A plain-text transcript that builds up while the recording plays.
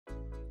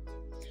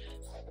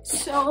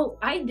So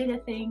I did a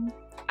thing.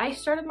 I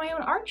started my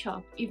own art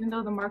shop, even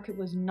though the market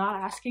was not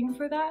asking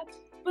for that,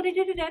 but I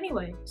did it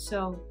anyway,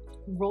 so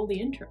roll the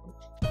intro.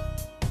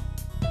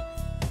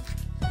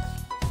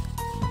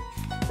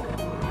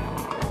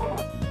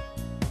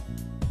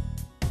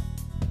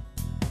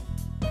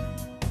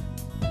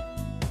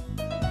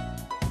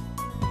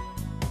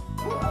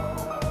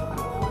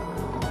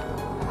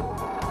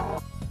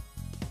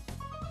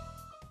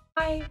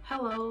 Hi,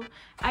 hello,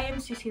 I am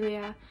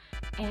Cecilia,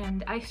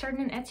 and I started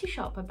an Etsy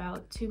shop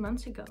about 2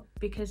 months ago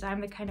because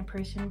I'm the kind of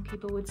person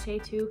people would say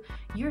to,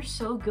 "You're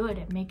so good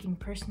at making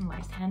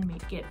personalized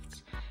handmade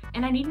gifts,"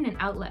 and I needed an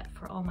outlet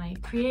for all my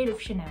creative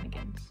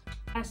shenanigans.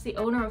 As the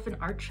owner of an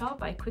art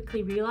shop, I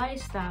quickly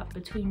realized that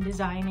between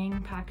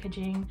designing,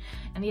 packaging,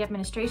 and the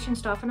administration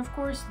stuff, and of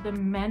course the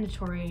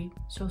mandatory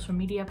social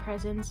media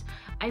presence,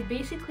 I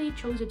basically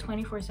chose a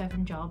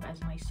 24/7 job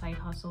as my side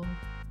hustle.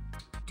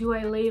 Do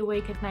I lay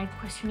awake at night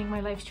questioning my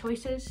life's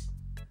choices?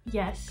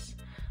 Yes.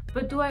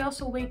 But do I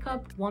also wake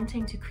up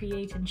wanting to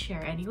create and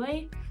share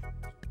anyway?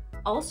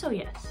 Also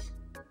yes.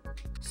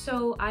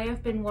 So I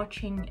have been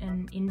watching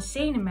an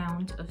insane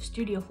amount of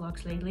studio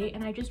vlogs lately,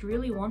 and I just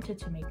really wanted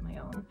to make my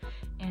own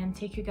and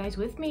take you guys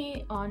with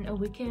me on a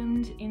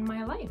weekend in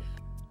my life.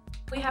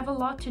 We have a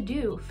lot to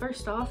do.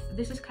 First off,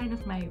 this is kind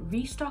of my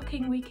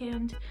restocking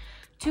weekend.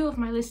 2 of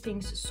my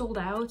listings sold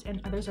out and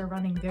others are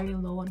running very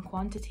low on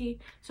quantity,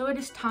 so it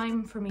is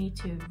time for me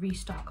to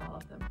restock all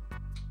of them.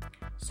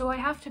 So I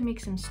have to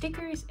make some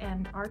stickers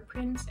and art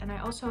prints, and I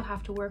also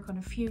have to work on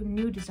a few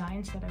new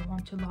designs that I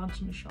want to launch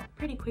in the shop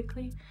pretty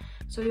quickly,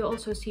 so you'll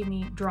also see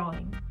me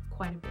drawing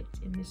quite a bit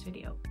in this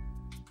video.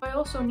 I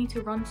also need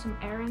to run some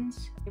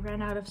errands. I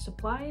ran out of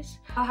supplies.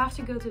 I'll have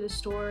to go to the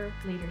store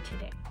later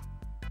today.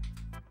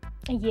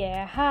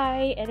 Yeah,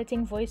 hi,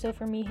 editing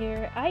voiceover me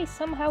here. I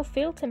somehow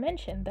failed to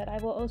mention that I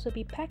will also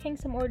be packing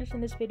some orders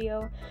in this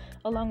video,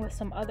 along with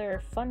some other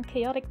fun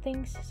chaotic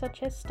things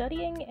such as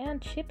studying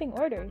and shipping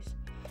orders.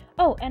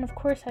 Oh, and of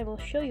course I will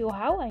show you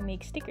how I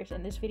make stickers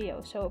in this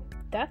video, so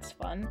that's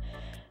fun.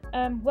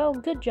 Well,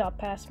 good job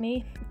past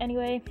me.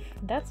 Anyway,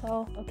 that's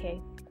all.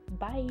 Okay,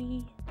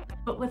 bye.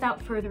 But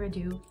without further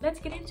ado,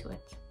 let's get into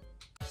it.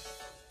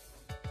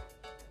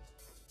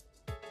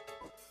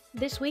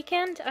 This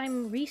weekend,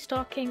 I'm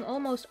restocking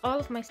almost all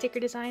of my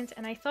sticker designs,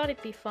 and I thought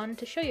it'd be fun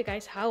to show you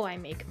guys how I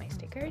make my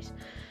stickers.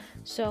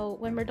 So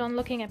when we're done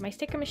looking at my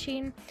sticker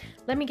machine,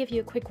 let me give you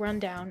a quick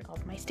rundown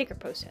of my sticker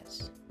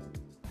process.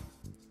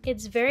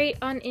 It's very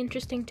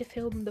uninteresting to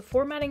film the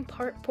formatting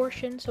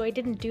portion, so I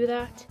didn't do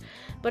that,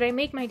 but I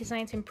make my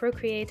designs in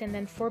Procreate and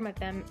then format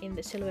them in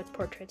the Silhouette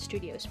Portrait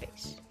studio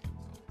space.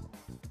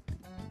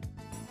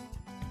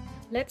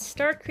 Let's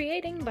start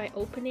creating by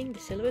opening the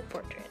Silhouette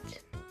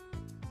Portrait.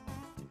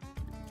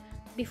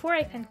 Before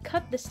I can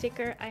cut the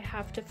sticker, I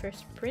have to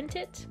first print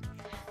it.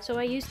 So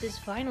I use this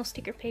vinyl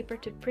sticker paper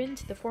to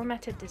print the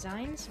formatted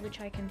designs, which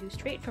I can do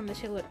straight from the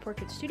Silhouette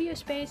Portrait studio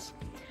space.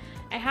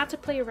 I had to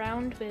play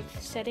around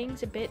with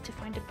settings a bit to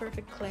find the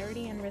perfect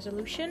clarity and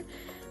resolution,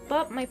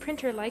 but my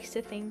printer likes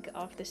to think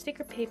of the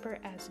sticker paper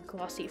as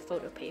glossy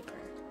photo paper.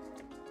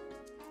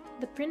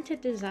 The printed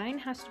design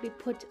has to be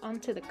put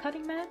onto the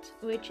cutting mat,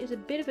 which is a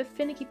bit of a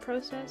finicky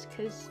process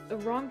because a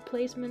wrong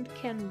placement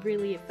can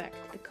really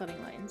affect the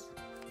cutting lines.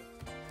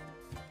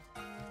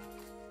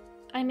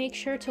 I make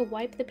sure to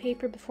wipe the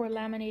paper before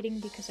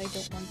laminating because I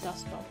don't want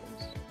dust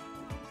bubbles.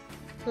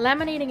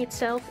 Laminating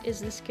itself is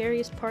the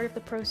scariest part of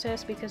the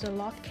process because a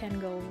lot can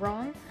go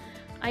wrong.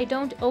 I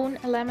don't own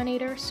a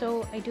laminator,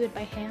 so I do it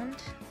by hand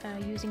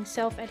using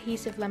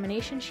self-adhesive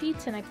lamination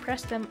sheets, and I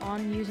press them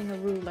on using a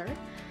ruler.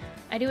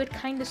 I do it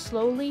kind of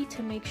slowly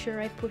to make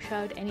sure I push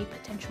out any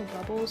potential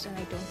bubbles and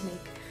I don't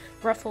make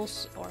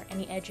ruffles or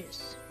any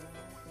edges.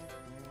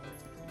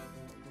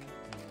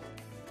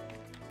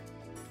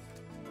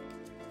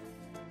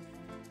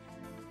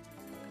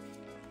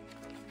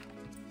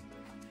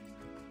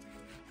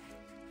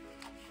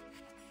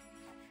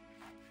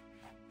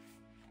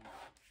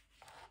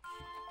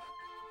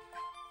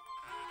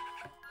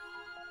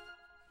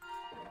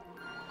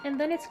 And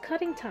then it's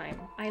cutting time.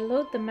 I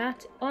load the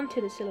mat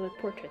onto the Silhouette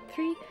Portrait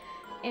 3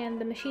 and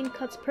the machine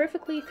cuts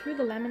perfectly through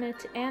the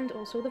laminate and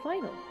also the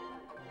vinyl.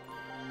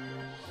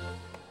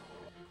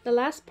 The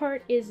last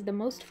part is the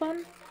most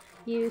fun.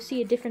 You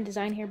see a different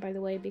design here, by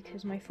the way,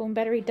 because my phone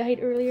battery died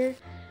earlier.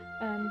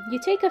 You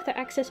take off the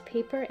excess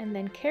paper and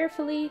then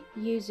carefully,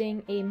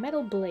 using a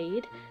metal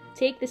blade,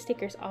 take the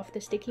stickers off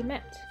the sticky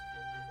mat.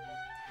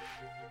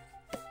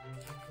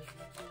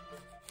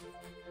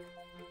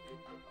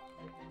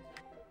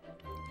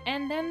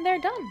 And then they're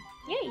done.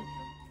 Yay!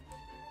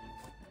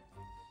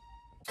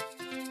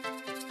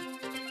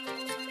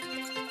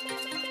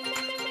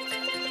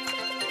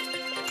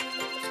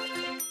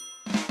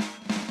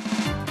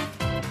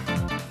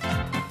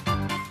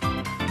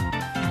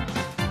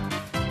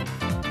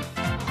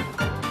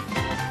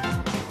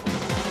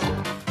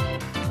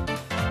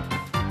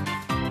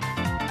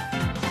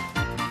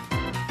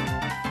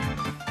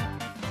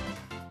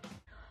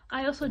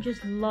 I also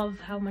just love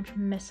how much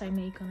mess I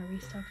make on a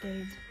restock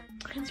day.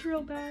 It's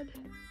real bad.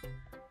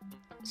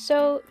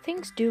 So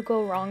things do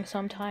go wrong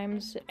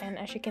sometimes, and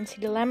as you can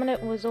see the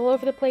laminate was all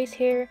over the place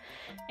here,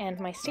 and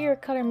my sticker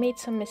cutter made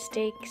some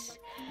mistakes.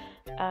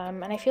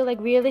 And I feel like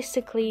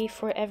realistically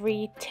for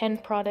every 10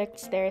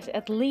 products there's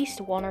at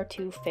least 1 or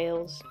 2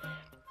 fails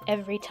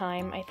every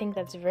time. I think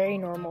that's very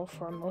normal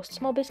for most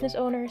small business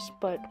owners,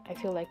 but I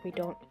feel like we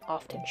don't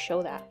often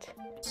show that.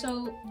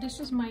 So this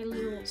is my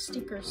little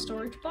sticker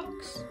storage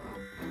box,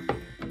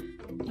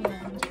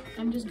 and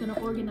I'm just gonna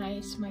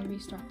organize my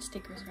restocked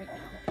stickers right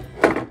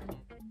now.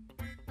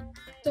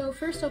 So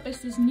first up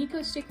is this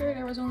Nico sticker.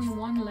 There was only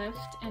 1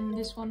 left, and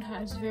this one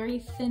has very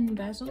thin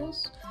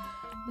bezels.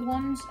 The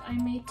ones I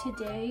made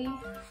today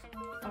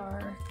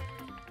are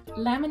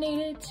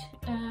laminated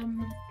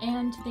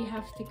and they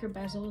have thicker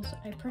bezels.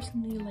 I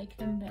personally like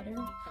them better,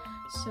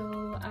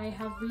 so I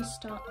have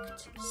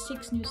restocked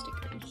 6 new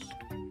stickers.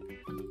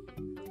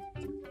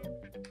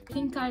 I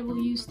think I will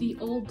use the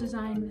old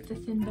design with the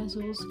thin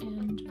bezels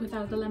and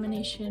without the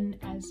lamination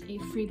as a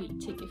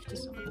freebie to give to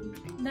someone.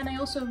 Then I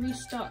also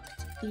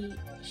restocked the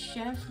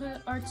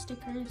Chèvre art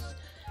stickers.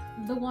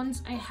 The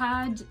ones I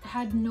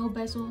had no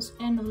bezels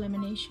and no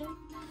lamination,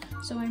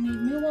 so I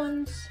made new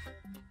ones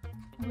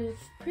with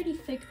pretty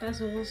thick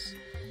bezels,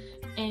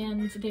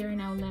 and they are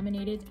now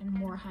laminated and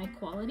more high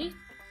quality.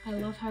 I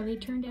love how they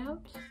turned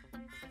out.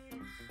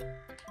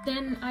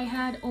 Then I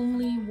had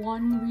only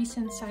 1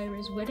 recent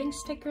Cyrus wedding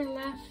sticker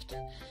left.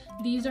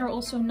 These are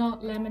also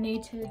not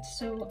laminated,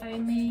 so I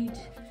made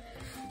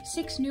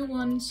 6 new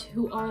ones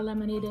who are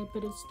laminated,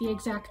 but it's the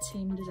exact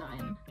same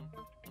design.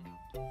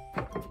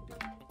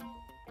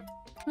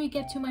 We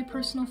get to my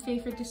personal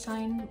favorite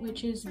design,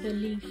 which is the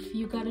leaf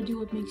 "You gotta do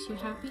what makes you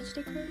happy"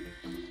 sticker.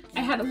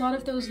 I had a lot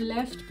of those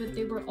left, but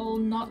they were all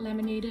not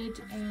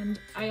laminated, and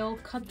I all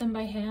cut them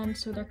by hand,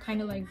 so they're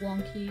kind of like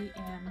wonky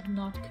and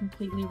not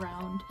completely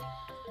round.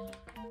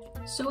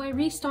 So I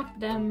restocked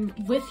them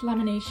with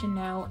lamination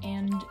now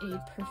and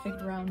a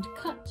perfect round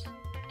cut.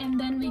 And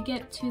then we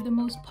get to the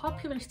most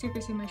popular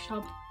stickers in my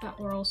shop that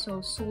were also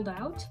sold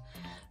out,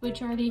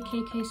 which are the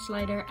KK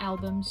Slider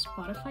album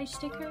Spotify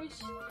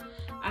stickers.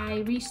 I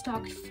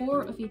restocked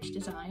 4 of each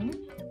design.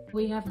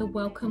 We have the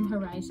Welcome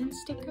Horizon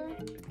sticker,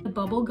 the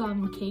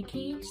Bubblegum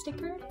KK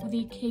sticker,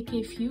 the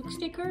KK Fugue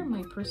sticker,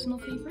 my personal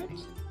favorite,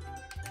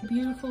 the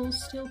beautiful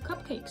Still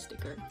Cupcake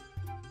sticker.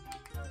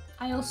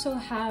 I also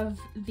have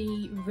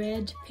the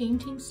red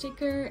painting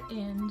sticker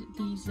and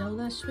the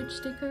Zelda Switch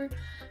sticker,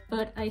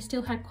 but I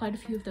still had quite a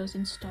few of those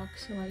in stock,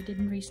 so I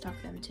didn't restock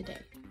them today.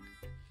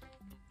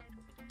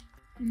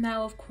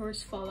 Now, of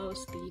course,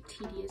 follows the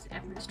tedious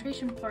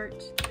administration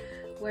part,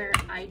 where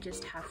I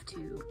just have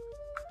to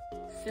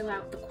fill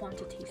out the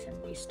quantities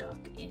and restock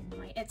in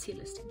my Etsy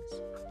listings.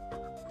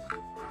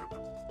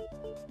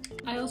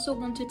 I also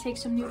want to take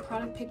some new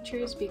product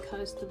pictures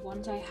because the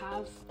ones I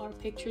have are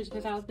pictures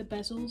without the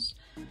bezels,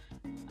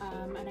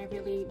 and I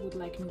really would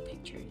like new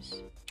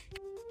pictures.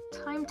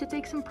 Time to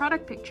take some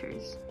product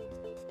pictures.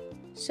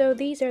 So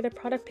these are the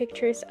product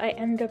pictures I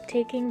ended up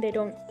taking. They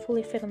don't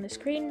fully fit on the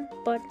screen,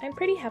 but I'm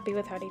pretty happy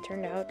with how they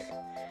turned out.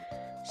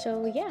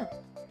 So yeah.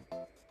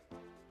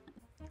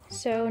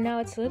 So now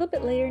it's a little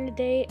bit later in the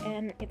day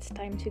and it's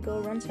time to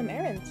go run some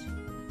errands.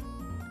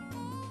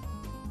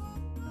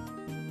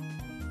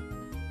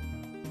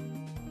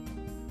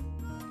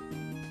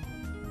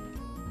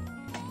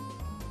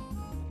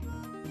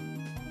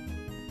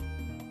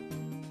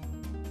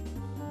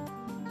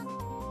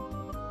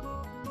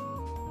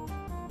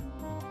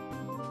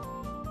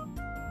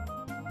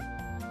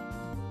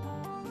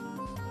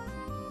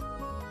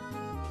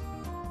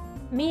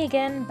 Me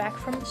again, back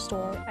from the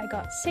store. I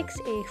got 6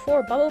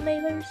 A4 bubble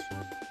mailers.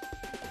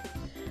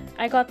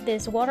 I got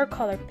this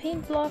watercolor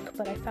paint block,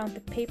 but I found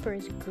the paper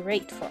is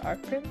great for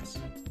art prints.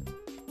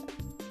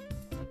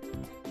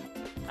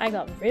 I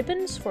got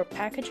ribbons for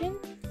packaging.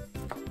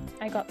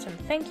 I got some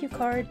thank you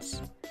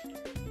cards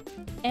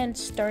and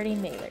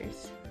starting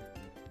mailers.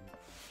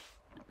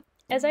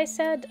 As I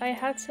said, I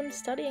had some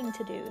studying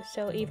to do,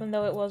 so even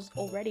though it was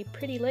already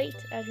pretty late,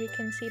 as you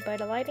can see by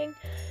the lighting,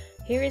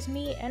 here is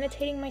me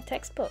annotating my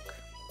textbook.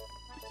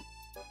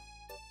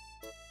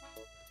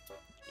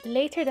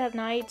 Later that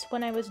night,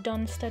 when I was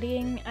done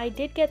studying, I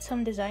did get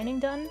some designing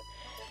done.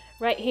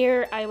 Right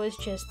here, I was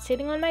just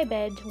sitting on my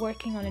bed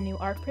working on a new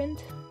art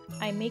print.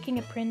 I'm making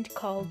a print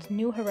called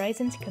New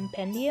Horizons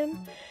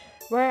Compendium,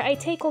 where I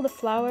take all the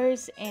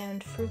flowers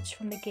and fruits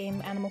from the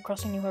game Animal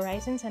Crossing New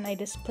Horizons and I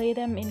display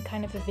them in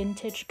kind of a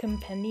vintage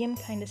compendium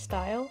kind of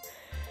style.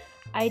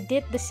 I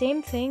did the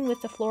same thing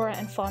with the flora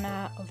and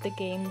fauna of the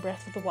game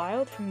Breath of the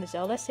Wild from the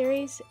Zelda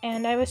series,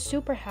 and I was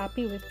super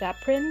happy with that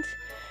print.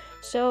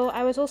 So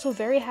I was also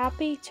very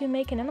happy to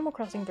make an Animal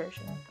Crossing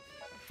version.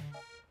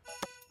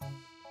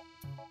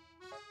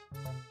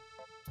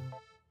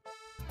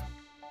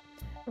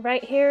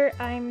 Right here,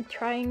 I'm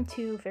trying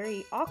to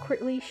very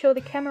awkwardly show the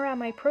camera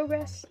my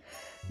progress.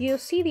 You'll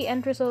see the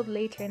end result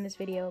later in this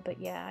video, but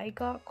yeah, I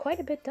got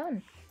quite a bit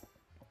done.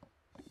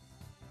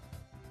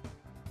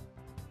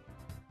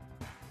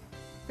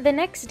 The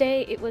next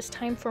day, it was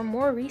time for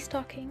more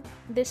restocking.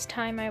 This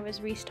time I was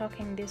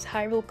restocking this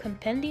Hyrule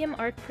Compendium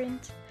art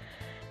print.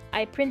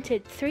 I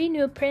printed 3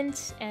 new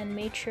prints and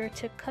made sure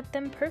to cut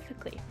them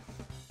perfectly.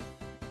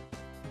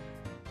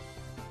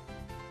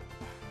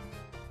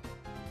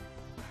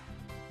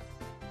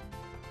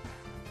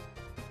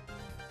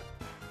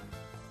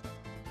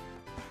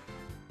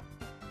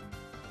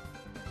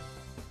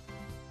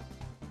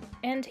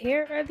 And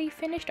here are the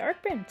finished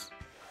art prints.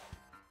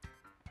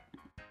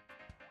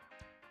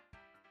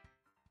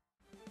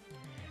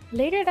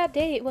 Later that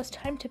day, it was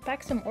time to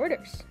pack some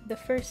orders. The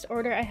first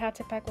order I had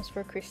to pack was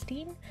for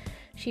Christine.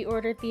 She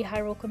ordered the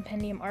Hyrule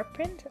Compendium art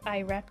print.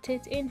 I wrapped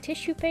it in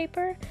tissue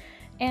paper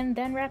and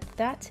then wrapped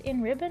that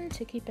in ribbon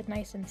to keep it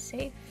nice and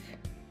safe.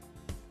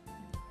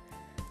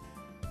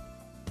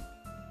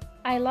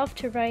 I love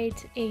to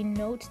write a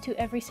note to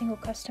every single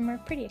customer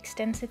pretty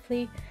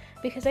extensively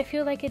because I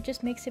feel like it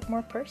just makes it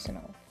more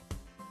personal.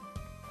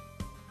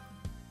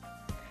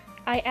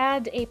 I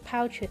add a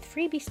pouch with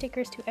freebie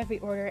stickers to every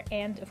order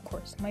and, of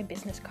course, my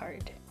business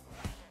card.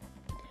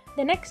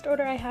 The next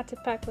order I had to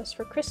pack was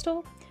for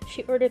Crystal.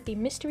 She ordered the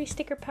mystery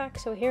sticker pack,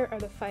 so here are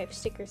the 5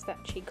 stickers that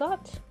she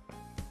got.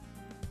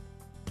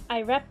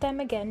 I wrapped them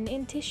again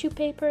in tissue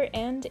paper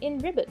and in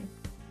ribbon.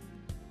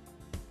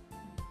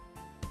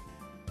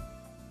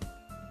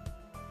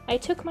 I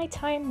took my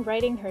time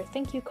writing her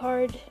thank you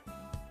card.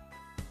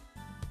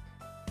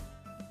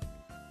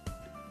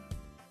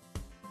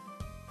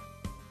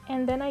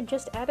 And then I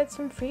just added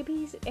some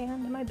freebies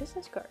and my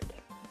business card.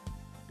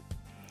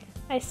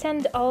 I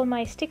send all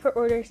my sticker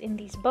orders in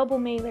these bubble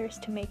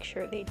mailers to make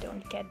sure they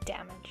don't get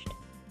damaged.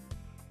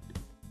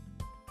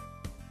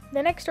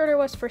 The next order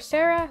was for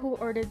Sarah, who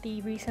ordered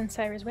the Reese and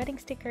Cyrus wedding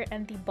sticker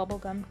and the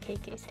bubblegum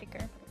KK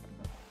sticker.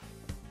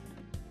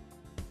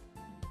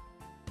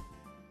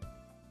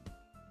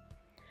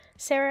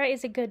 Sarah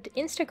is a good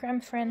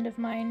Instagram friend of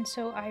mine,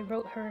 so I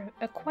wrote her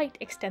a quite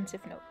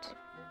extensive note.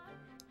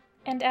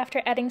 And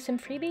after adding some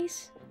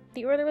freebies,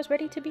 the order was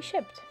ready to be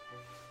shipped.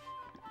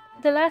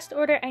 The last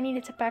order I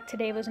needed to pack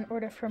today was an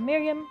order for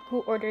Miriam,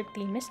 who ordered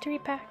the mystery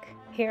pack.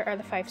 Here are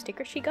the 5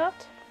 stickers she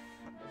got.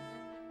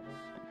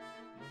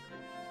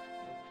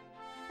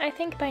 I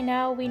think by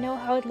now we know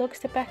how it looks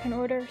to pack an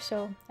order,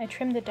 so I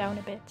trimmed it down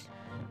a bit.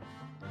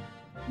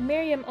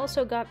 Miriam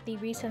also got the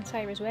Reese and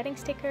Cyrus wedding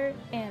sticker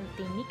and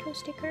the Nico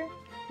sticker,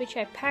 which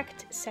I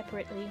packed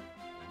separately.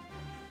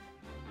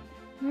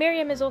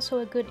 Miriam is also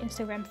a good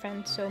Instagram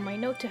friend, so my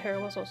note to her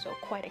was also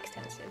quite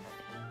extensive.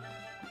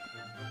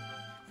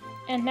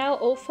 And now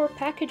all 4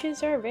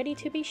 packages are ready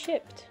to be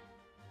shipped.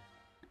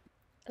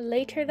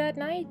 Later that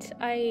night,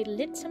 I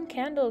lit some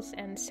candles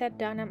and sat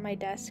down at my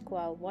desk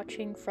while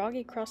watching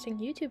Froggy Crossing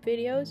YouTube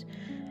videos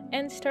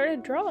and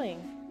started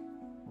drawing.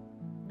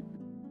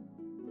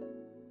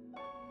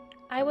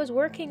 I was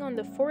working on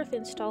the 4th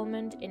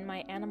installment in my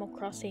Animal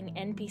Crossing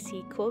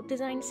NPC quote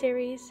design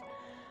series.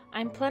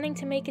 I'm planning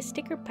to make a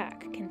sticker pack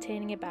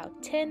containing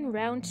about 10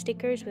 round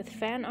stickers with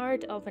fan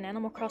art of an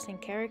Animal Crossing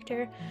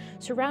character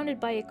surrounded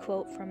by a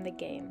quote from the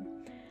game.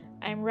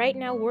 I'm right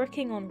now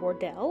working on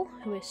Wardell,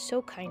 who is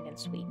so kind and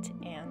sweet,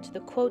 and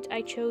the quote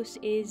I chose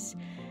is,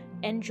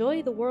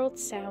 "Enjoy the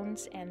world's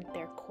sounds and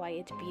their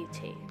quiet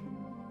beauty."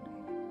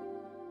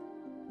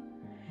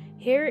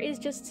 Here is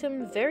just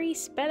some very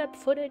sped up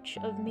footage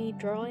of me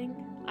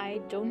drawing.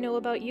 I don't know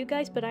about you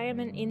guys, but I am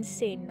an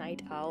insane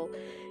night owl,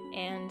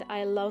 and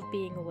I love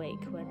being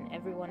awake when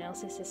everyone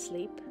else is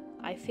asleep.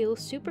 I feel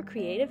super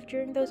creative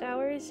during those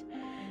hours,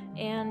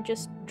 and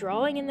just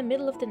drawing in the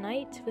middle of the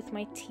night with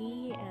my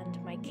tea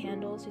and my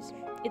candles,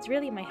 it's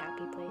really my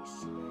happy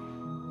place.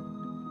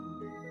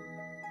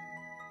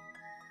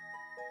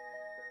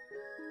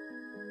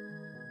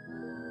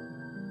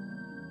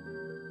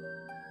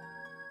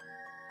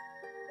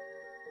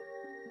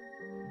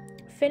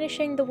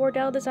 Finishing the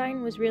Wardell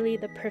design was really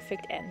the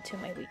perfect end to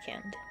my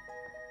weekend.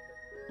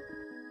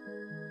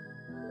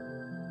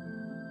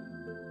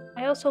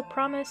 I also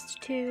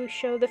promised to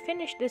show the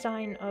finished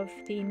design of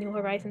the New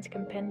Horizons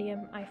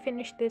compendium. I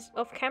finished this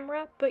off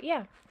camera, but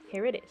yeah,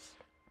 here it is.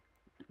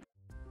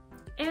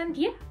 And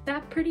yeah,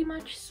 that pretty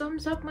much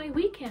sums up my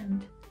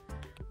weekend.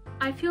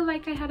 I feel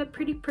like I had a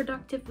pretty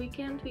productive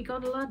weekend. We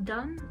got a lot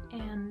done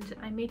and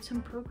I made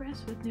some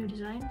progress with new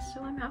designs,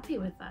 so I'm happy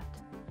with that.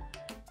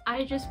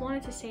 I just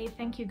wanted to say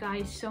thank you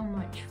guys so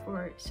much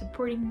for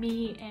supporting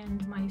me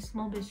and my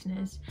small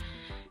business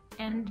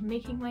and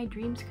making my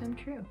dreams come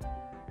true.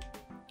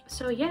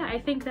 So yeah, I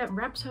think that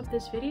wraps up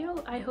this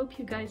video. I hope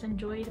you guys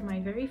enjoyed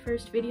my very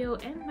first video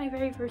and my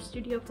very first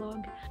studio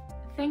vlog.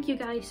 Thank you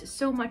guys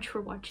so much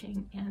for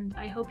watching, and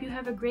I hope you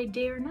have a great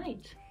day or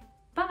night.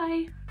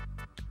 Bye!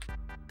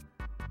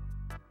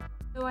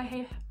 So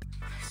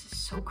this is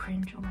so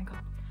cringe, oh my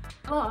god.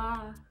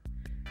 Ah.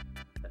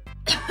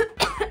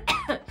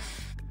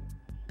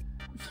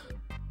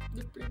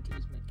 The printer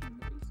is making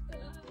noise.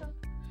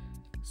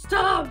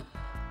 Stop!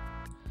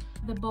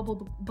 The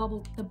bubble.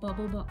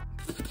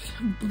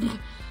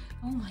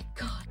 Oh my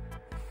god.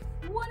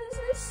 What is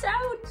this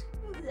sound?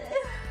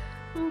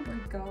 Oh my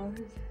god.